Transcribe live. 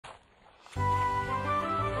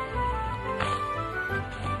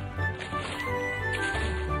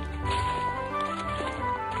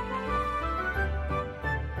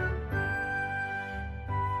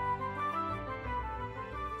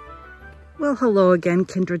Well, hello again,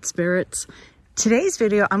 kindred spirits. Today's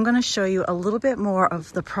video, I'm going to show you a little bit more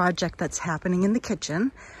of the project that's happening in the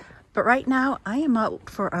kitchen. But right now, I am out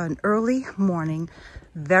for an early morning,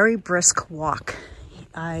 very brisk walk.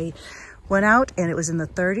 I went out and it was in the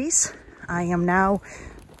 30s. I am now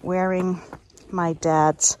wearing my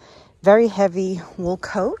dad's very heavy wool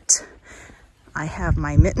coat. I have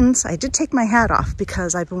my mittens. I did take my hat off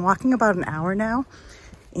because I've been walking about an hour now.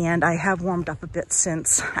 And I have warmed up a bit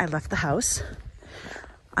since I left the house.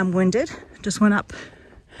 I'm winded, just went up.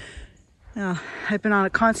 I've been on a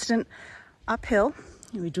constant uphill.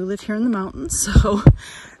 We do live here in the mountains, so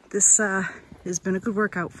this has been a good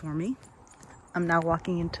workout for me. I'm now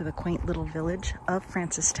walking into the quaint little village of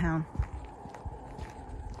Francistown.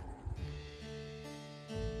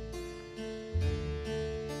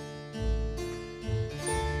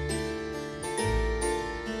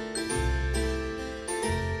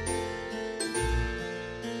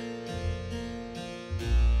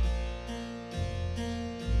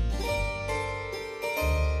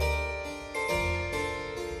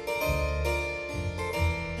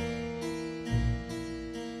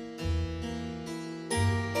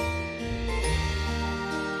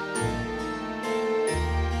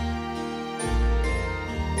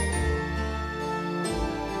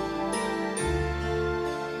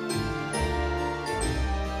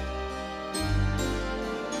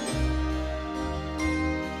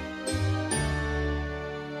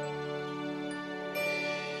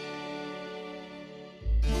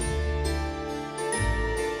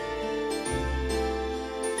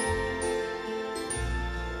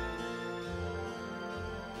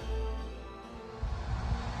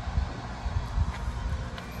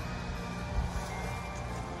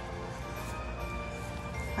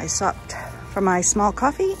 I stopped for my small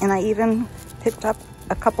coffee and I even picked up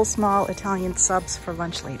a couple small Italian subs for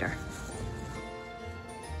lunch later.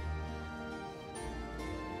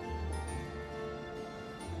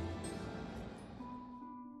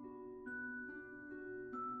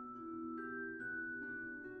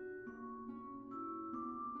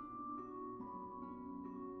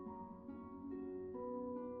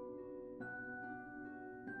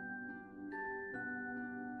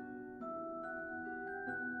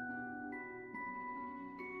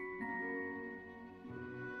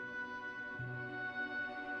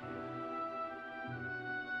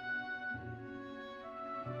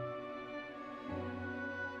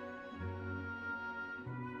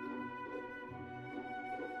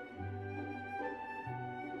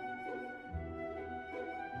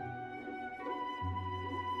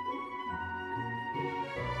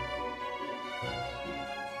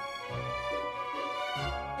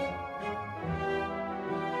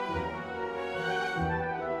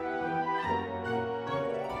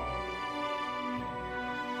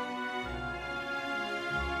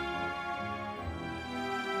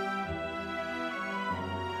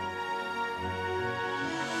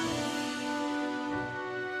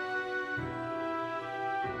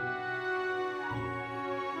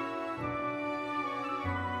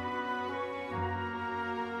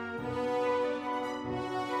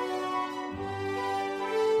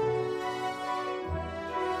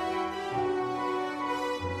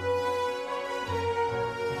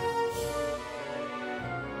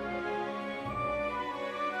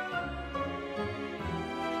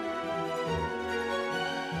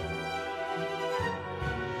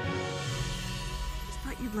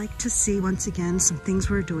 You'd like to see once again some things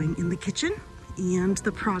we're doing in the kitchen and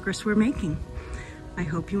the progress we're making. I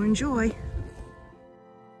hope you enjoy.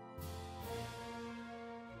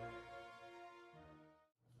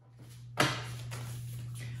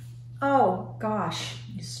 Oh gosh,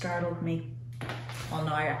 you startled me. Well,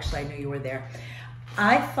 no, I knew you were there.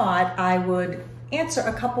 I thought I would answer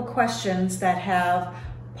a couple questions that have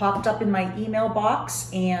popped up in my email box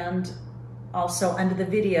and also under the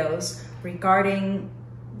videos regarding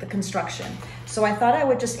the construction. So I thought I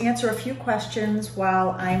would just answer a few questions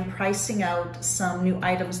while I'm pricing out some new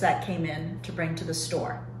items that came in to bring to the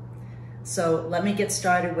store. So let me get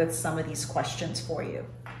started with some of these questions for you.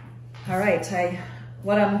 All right,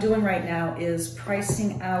 what I'm doing right now is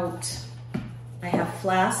pricing out. I have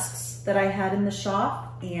flasks that I had in the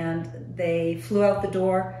shop and they flew out the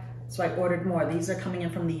door, so I ordered more. These are coming in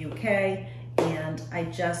from the UK and I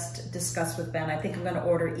just discussed with Ben, I think I'm gonna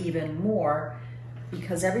order even more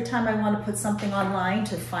because every time I want to put something online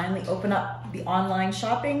to finally open up the online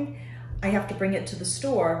shopping, I have to bring it to the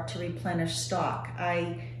store to replenish stock.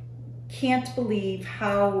 I can't believe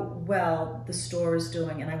how well the store is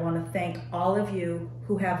doing, and I want to thank all of you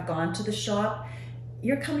who have gone to the shop.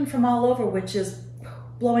 You're coming from all over, which is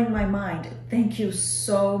blowing my mind. Thank you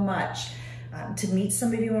so much. to meet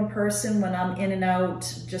some of you in person when I'm in and out,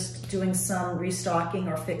 just doing some restocking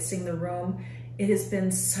or fixing the room. It has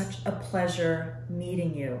been such a pleasure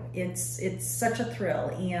meeting you. It's such a thrill,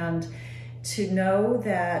 and to know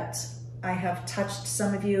that I have touched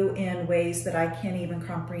some of you in ways that I can't even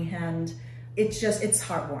comprehend, it's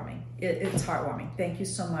heartwarming. It's heartwarming. Thank you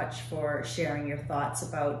so much for sharing your thoughts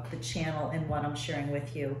about the channel and what I'm sharing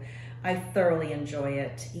with you. I thoroughly enjoy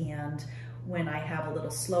it, and when I have a little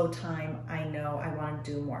slow time, I know I want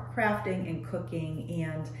to do more crafting and cooking,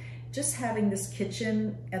 and just having this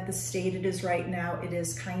kitchen at the state it is right now, it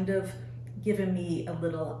is kind of given me a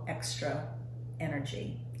little extra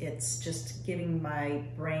energy. It's just giving my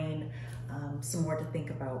brain some more to think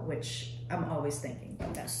about, which I'm always thinking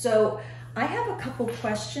about that. So I have a couple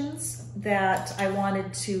questions that I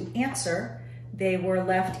wanted to answer. They were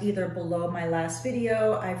left either below my last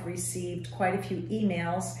video. I've received quite a few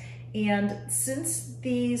emails, and since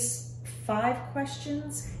these 5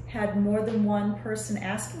 questions had more than one person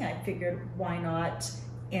asking, I figured why not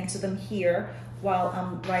answer them here while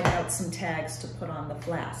I'm writing out some tags to put on the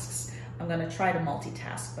flasks. I'm gonna try to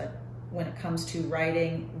multitask, but when it comes to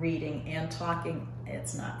writing, reading, and talking,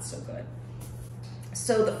 it's not so good.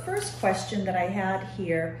 So the first question that I had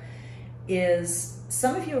here is,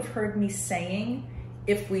 some of you have heard me saying,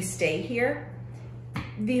 if we stay here,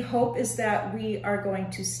 the hope is that we are going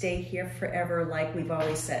to stay here forever, like we've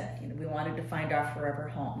always said. You know, we wanted to find our forever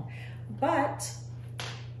home. But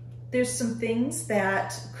there's some things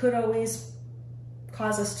that could always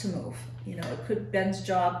cause us to move. You know, Ben's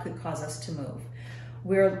job could cause us to move.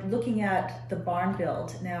 We're looking at the barn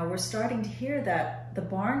build. Now we're starting to hear that the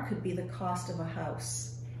barn could be the cost of a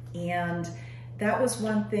house. And that was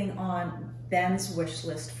one thing on Ben's wish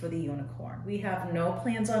list for the unicorn. We have no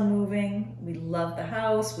plans on moving. We love the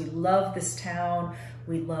house. We love this town.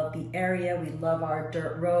 We love the area. We love our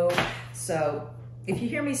dirt road. So if you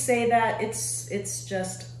hear me say that, it's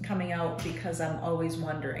just coming out because I'm always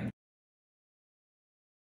wondering.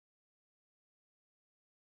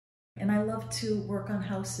 And I love to work on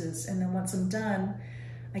houses, and then once I'm done,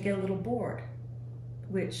 I get a little bored,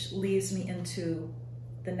 which leads me into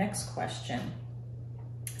the next question.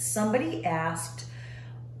 Somebody asked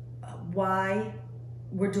why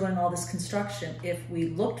we're doing all this construction if we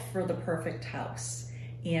looked for the perfect house.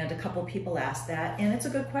 And a couple people asked that, and it's a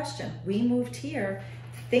good question. We moved here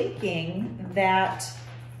thinking that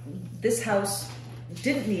this house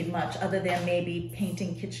didn't need much other than maybe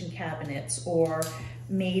painting kitchen cabinets or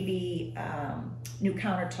maybe new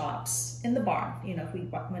countertops in the barn, you know, if we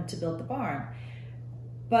went to build the barn.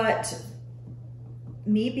 But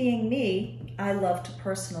me being me, I love to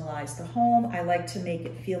personalize the home. I like to make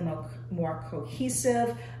it feel more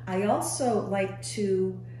cohesive. I also like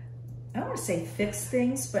to, I don't want to say fix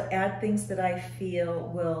things, but add things that I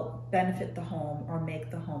feel will benefit the home or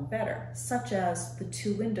make the home better, such as the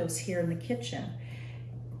 2 windows here in the kitchen.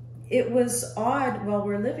 It was odd while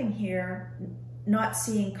we're living here not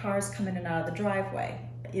seeing cars come in and out of the driveway.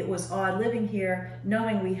 It was odd living here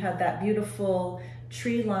knowing we had that beautiful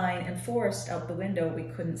tree line and forest out the window. We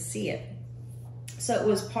couldn't see it. So it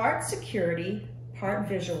was part security, part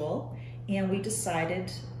visual, and we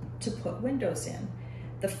decided to put windows in.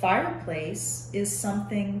 The fireplace is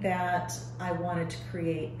something that I wanted to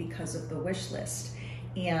create because of the wish list.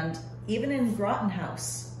 And even in Groton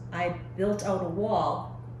House, I built out a wall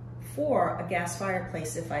for a gas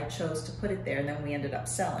fireplace if I chose to put it there, and then we ended up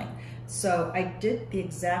selling. So I did the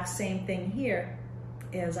exact same thing here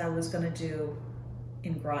as I was gonna do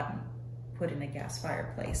in Groton, put in a gas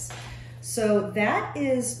fireplace. So that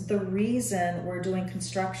is the reason we're doing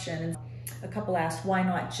construction. And a couple asked, why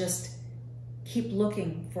not just keep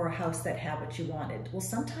looking for a house that had what you wanted? Well,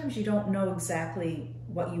 sometimes you don't know exactly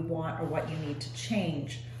what you want or what you need to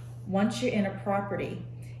change once you're in a property.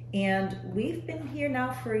 And we've been here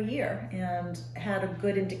now for a year and had a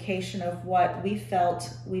good indication of what we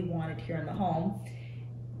felt we wanted here in the home.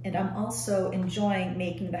 And I'm also enjoying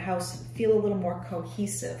making the house feel a little more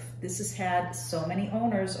cohesive. This has had so many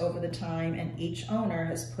owners over the time, and each owner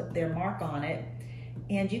has put their mark on it,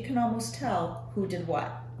 and you can almost tell who did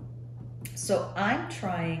what. So I'm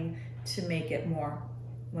trying to make it more,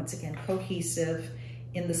 once again, cohesive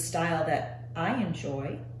in the style that I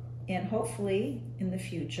enjoy. And hopefully in the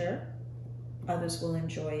future, others will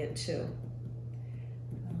enjoy it too.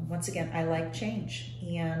 Once again, I like change,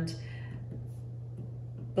 and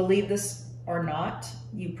believe this or not,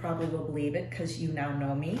 you probably will believe it because you now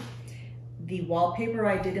know me. The wallpaper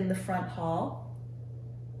I did in the front hall,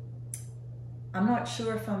 I'm not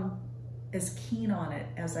sure if I'm as keen on it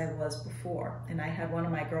as I was before. And I had one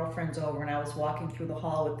of my girlfriends over and I was walking through the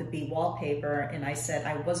hall with the bee wallpaper and I said,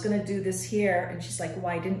 I was gonna do this here. And she's like,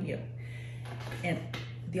 why didn't you? And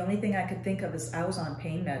the only thing I could think of is I was on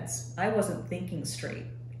pain meds. I wasn't thinking straight.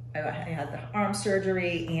 I had the arm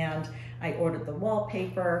surgery and I ordered the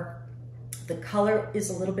wallpaper. The color is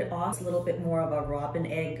a little bit off, a little bit more of a robin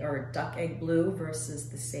egg or duck egg blue versus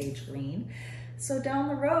the sage green. So down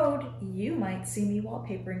the road, you might see me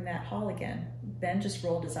wallpapering that hall again. Ben just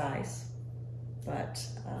rolled his eyes, but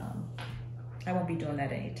I won't be doing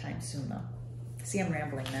that anytime soon though. See, I'm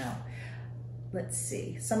rambling now. Let's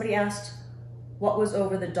see, somebody asked, what was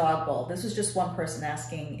over the dog bowl? This was just one person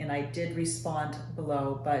asking and I did respond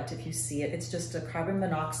below, but if you see it, it's just a carbon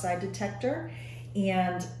monoxide detector.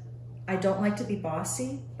 And I don't like to be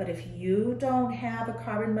bossy, but if you don't have a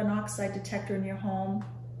carbon monoxide detector in your home,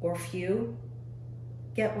 or few,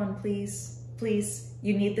 get one, please. Please,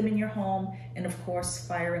 you need them in your home. And of course,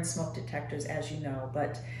 fire and smoke detectors, as you know,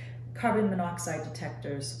 but carbon monoxide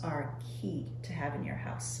detectors are key to have in your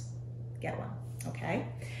house. Get one, okay?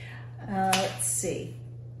 Let's see.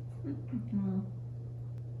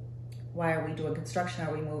 Why are we doing construction?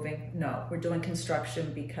 Are we moving? No, we're doing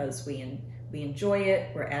construction because we enjoy it.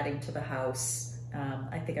 We're adding to the house.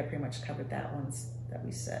 I think I pretty much covered that ones that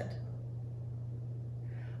we said.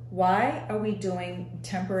 Why are we doing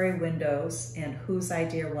temporary windows and whose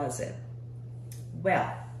idea was it?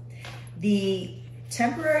 Well, the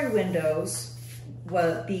temporary windows,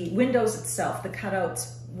 the windows itself, the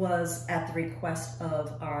cutouts, was at the request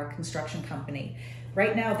of our construction company.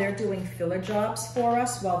 Right now they're doing filler jobs for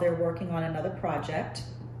us while they're working on another project.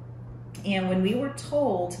 And when we were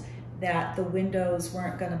told that the windows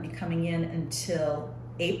weren't going to be coming in until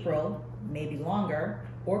April, maybe longer,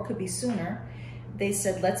 or could be sooner, they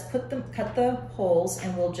said, let's cut the holes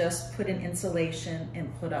and we'll just put in insulation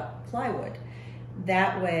and put up plywood.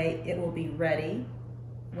 That way it will be ready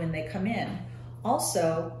when they come in.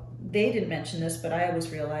 Also, they didn't mention this, but I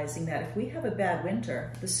was realizing that if we have a bad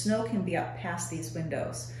winter, the snow can be up past these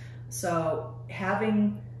windows. So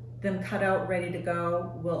having them cut out, ready to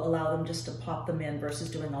go, will allow them just to pop them in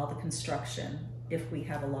versus doing all the construction if we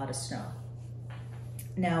have a lot of snow.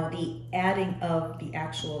 Now, the adding of the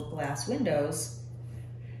actual glass windows,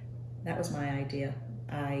 that was my idea.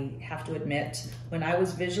 I have to admit, when I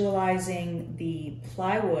was visualizing the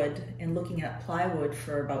plywood and looking at plywood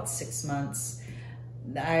for about 6 months,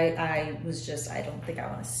 I was just, I don't think I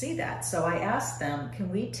want to see that. So I asked them,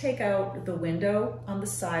 can we take out the window on the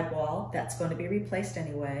sidewall that's going to be replaced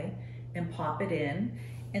anyway and pop it in?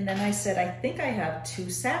 And then I said, I think I have 2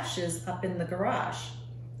 sashes up in the garage.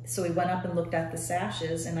 So we went up and looked at the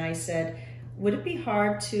sashes and I said, would it be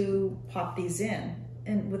hard to pop these in?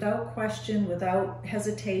 And without question, without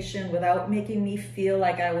hesitation, without making me feel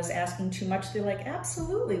like I was asking too much, they're like,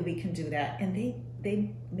 absolutely, we can do that. And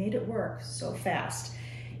they made it work so fast.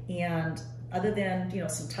 And other than, you know,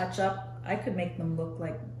 some touch up, I could make them look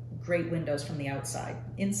like great windows from the outside.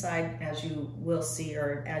 Inside, as you will see,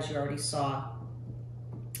 or as you already saw,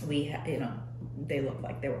 they look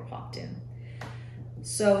like they were popped in.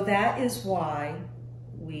 So that is why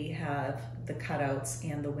we have the cutouts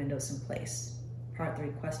and the windows in place. Part the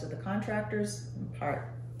request of the contractors, and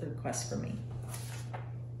part the request for me.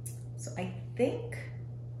 So I think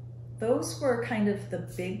those were kind of the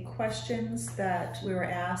big questions that we were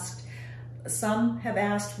asked. Some have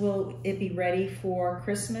asked, will it be ready for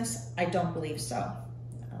Christmas? I don't believe so.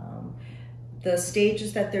 The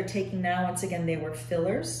stages that they're taking now, once again, they were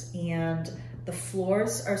fillers, and the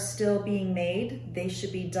floors are still being made. They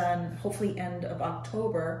should be done hopefully end of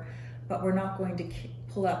October, but we're not going to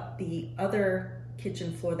pull up the other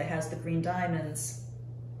kitchen floor that has the green diamonds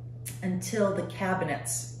until the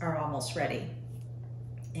cabinets are almost ready.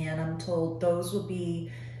 And I'm told those will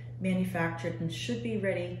be manufactured and should be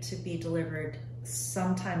ready to be delivered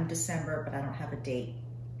sometime in December, but I don't have a date.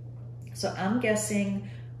 So I'm guessing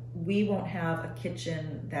we won't have a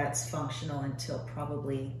kitchen that's functional until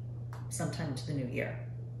probably sometime into the new year,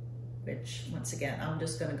 which once again, I'm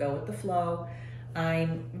just gonna go with the flow.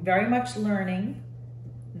 I'm very much learning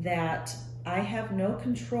that I have no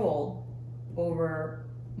control over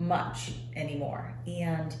much anymore,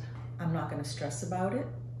 and I'm not gonna stress about it.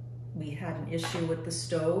 We had an issue with the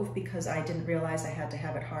stove because I didn't realize I had to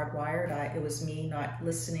have it hardwired. It was me not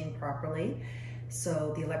listening properly.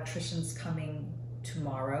 So the electrician's coming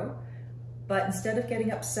tomorrow. But instead of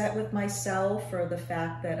getting upset with myself for the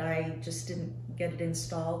fact that I just didn't get it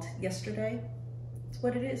installed yesterday, it's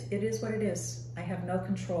what it is. It is what it is. I have no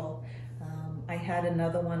control. I had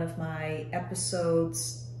another one of my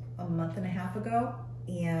episodes a month and a half ago,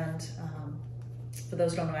 and for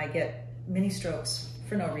those who don't know, I get mini strokes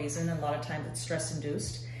for no reason, and a lot of times it's stress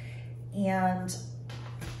induced. And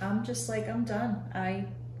I'm just like, I'm done.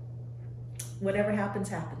 Whatever happens,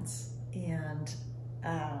 happens. And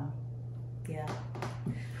yeah.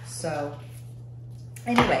 So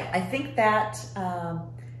anyway, I think that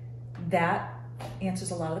that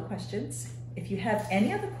answers a lot of the questions. If you have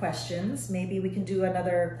any other questions, maybe we can do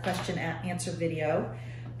another question answer video,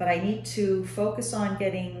 but I need to focus on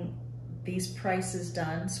getting these prices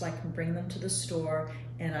done so I can bring them to the store,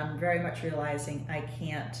 and I'm very much realizing I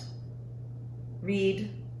can't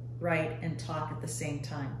read, write, and talk at the same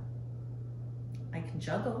time. I can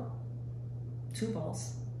juggle 2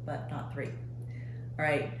 balls, but not 3. All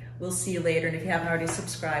right, we'll see you later, and if you haven't already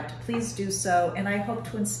subscribed, please do so, and I hope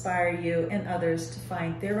to inspire you and others to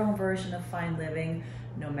find their own version of fine living,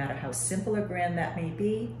 no matter how simple or grand that may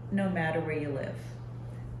be, no matter where you live.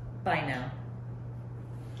 Bye now.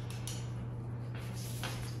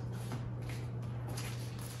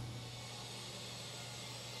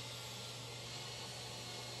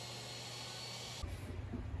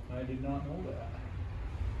 I did not know that.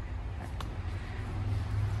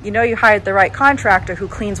 You know you hired the right contractor who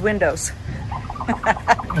cleans windows.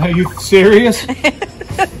 Are you serious? I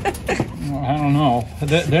don't know.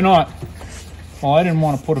 They're not. Well, I didn't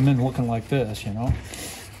want to put them in looking like this, you know.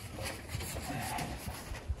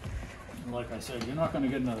 Like I said, you're not going to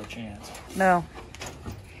get another chance. No.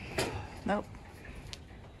 Nope.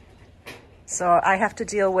 So I have to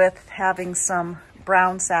deal with having some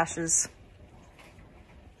brown sashes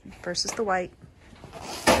versus the white.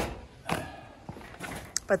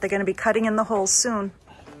 But they're going to be cutting in the holes soon.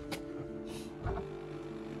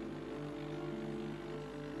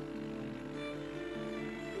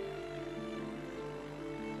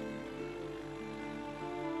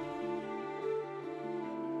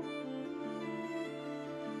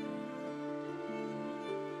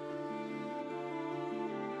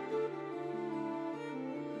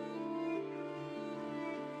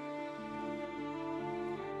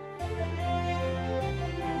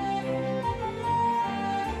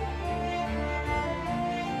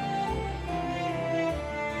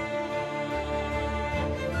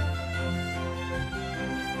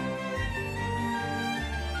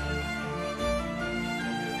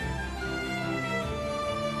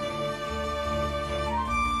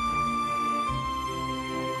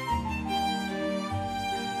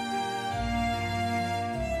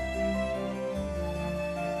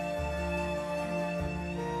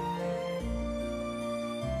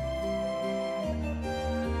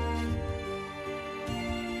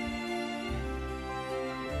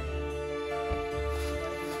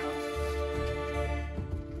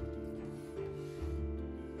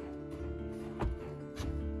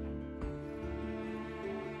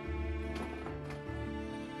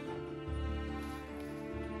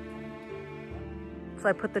 So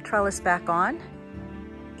I put the trellis back on,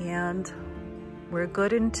 and we're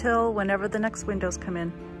good until whenever the next windows come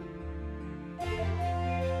in.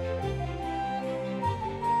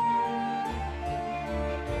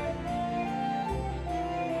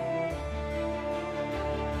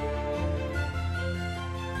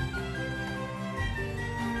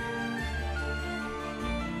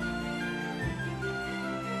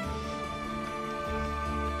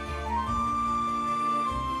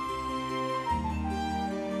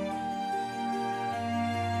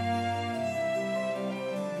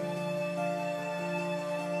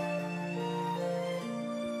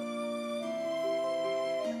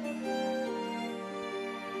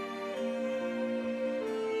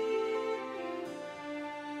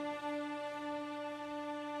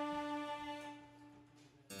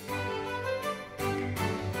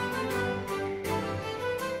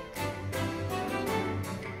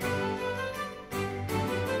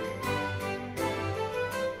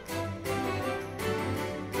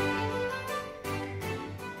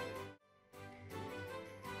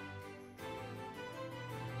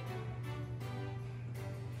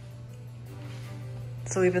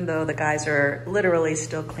 So even though the guys are literally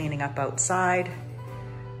still cleaning up outside,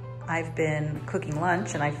 I've been cooking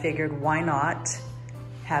lunch, and I figured why not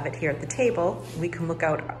have it here at the table. We can look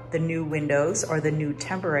out the new windows, or the new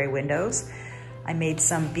temporary windows. I made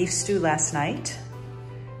some beef stew last night,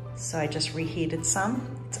 so I just reheated some.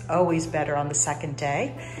 It's always better on the second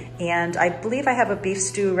day. And I believe I have a beef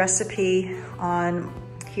stew recipe on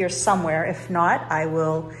here somewhere. If not, I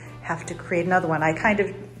will have to create another one. I kind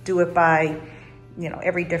of do it by, you know,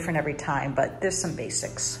 every time, but there's some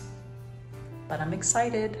basics. But I'm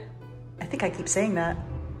excited. I think I keep saying that.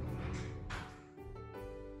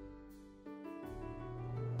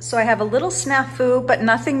 So I have a little snafu, but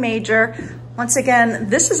nothing major. Once again,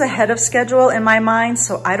 this is ahead of schedule in my mind,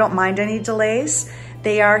 so I don't mind any delays.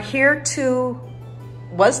 They are here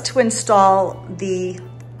was to install the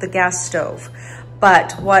gas stove.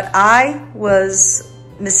 But what I was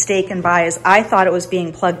mistaken by is I thought it was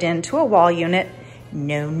being plugged into a wall unit.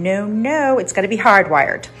 No, no, no, it's gotta be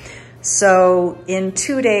hardwired. So in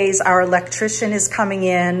 2 days, our electrician is coming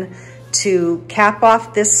in to cap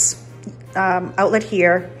off this outlet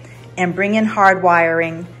here and bring in hard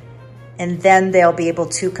wiring, and then they'll be able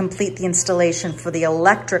to complete the installation for the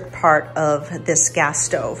electric part of this gas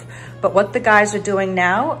stove. But what the guys are doing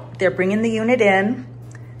now, they're bringing the unit in.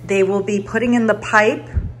 They will be putting in the pipe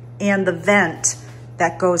and the vent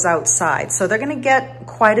that goes outside. So they're gonna get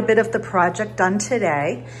quite a bit of the project done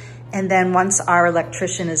today. And then once our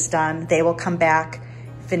electrician is done, they will come back,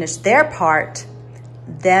 finish their part.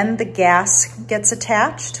 Then the gas gets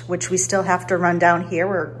attached, which we still have to run down here.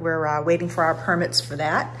 We're waiting for our permits for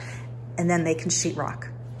that. And then they can sheetrock.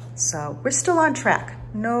 So we're still on track,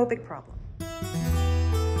 no big problem.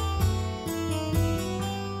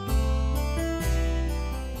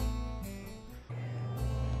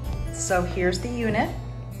 So here's the unit.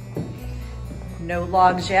 No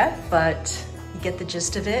logs yet, but you get the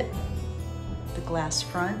gist of it. The glass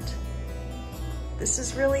front. This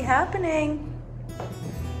is really happening.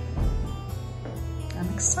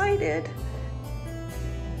 I'm excited.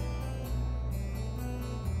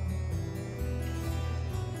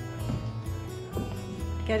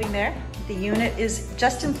 Getting there. The unit is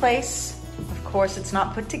just in place. Of course, it's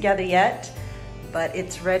not put together yet, but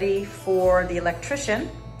it's ready for the electrician.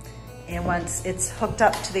 And once it's hooked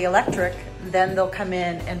up to the electric, then they'll come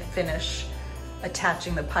in and finish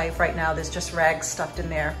attaching the pipe. Right now, there's just rags stuffed in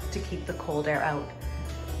there to keep the cold air out,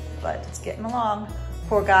 but it's getting along.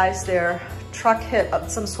 Poor guys, their truck hit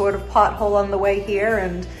some sort of pothole on the way here,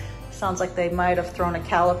 and sounds like they might have thrown a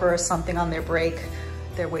caliper or something on their brake.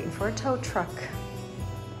 They're waiting for a tow truck.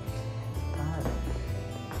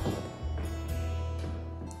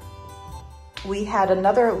 We had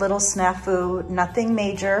another little snafu, nothing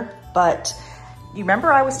major, but you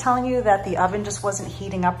remember I was telling you that the oven just wasn't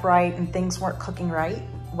heating up right and things weren't cooking right?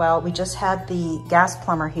 Well, we just had the gas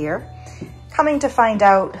plumber here. Coming to find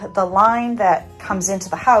out, the line that comes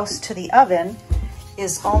into the house to the oven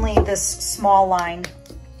is only this small line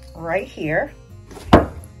right here.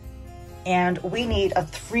 And we need a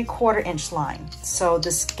 3/4 inch line. So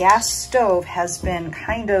this gas stove has been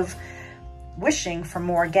kind of wishing for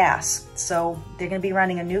more gas. So they're gonna be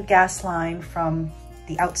running a new gas line from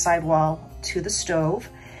the outside wall to the stove.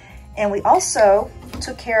 And we also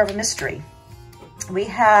took care of a mystery. We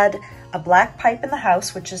had a black pipe in the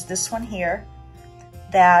house, which is this one here,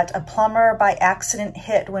 that a plumber by accident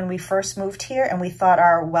hit when we first moved here, and we thought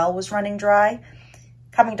our well was running dry.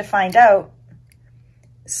 Coming to find out,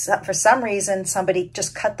 for some reason, somebody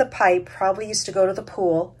just cut the pipe, probably used to go to the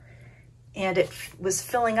pool, and it was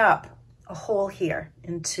filling up a hole here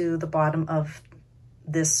into the bottom of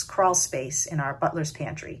this crawl space in our butler's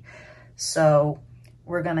pantry. So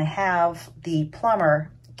we're gonna have the plumber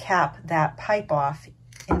cap that pipe off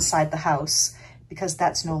inside the house because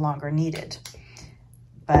that's no longer needed.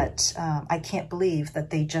 But I can't believe that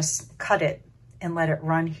they just cut it and let it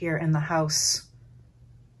run here in the house.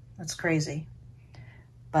 That's crazy,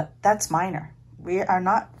 but that's minor. We are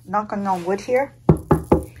not, knocking on wood here,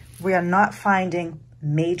 we are not finding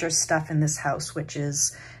major stuff in this house, which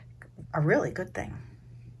is a really good thing.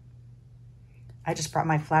 I just brought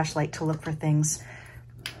my flashlight to look for things.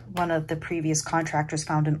 One of the previous contractors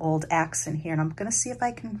found an old axe in here, and I'm gonna see if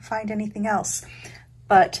I can find anything else.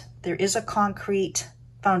 But there is a concrete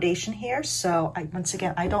foundation here, so once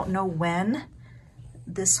again, I don't know when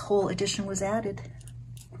this whole addition was added.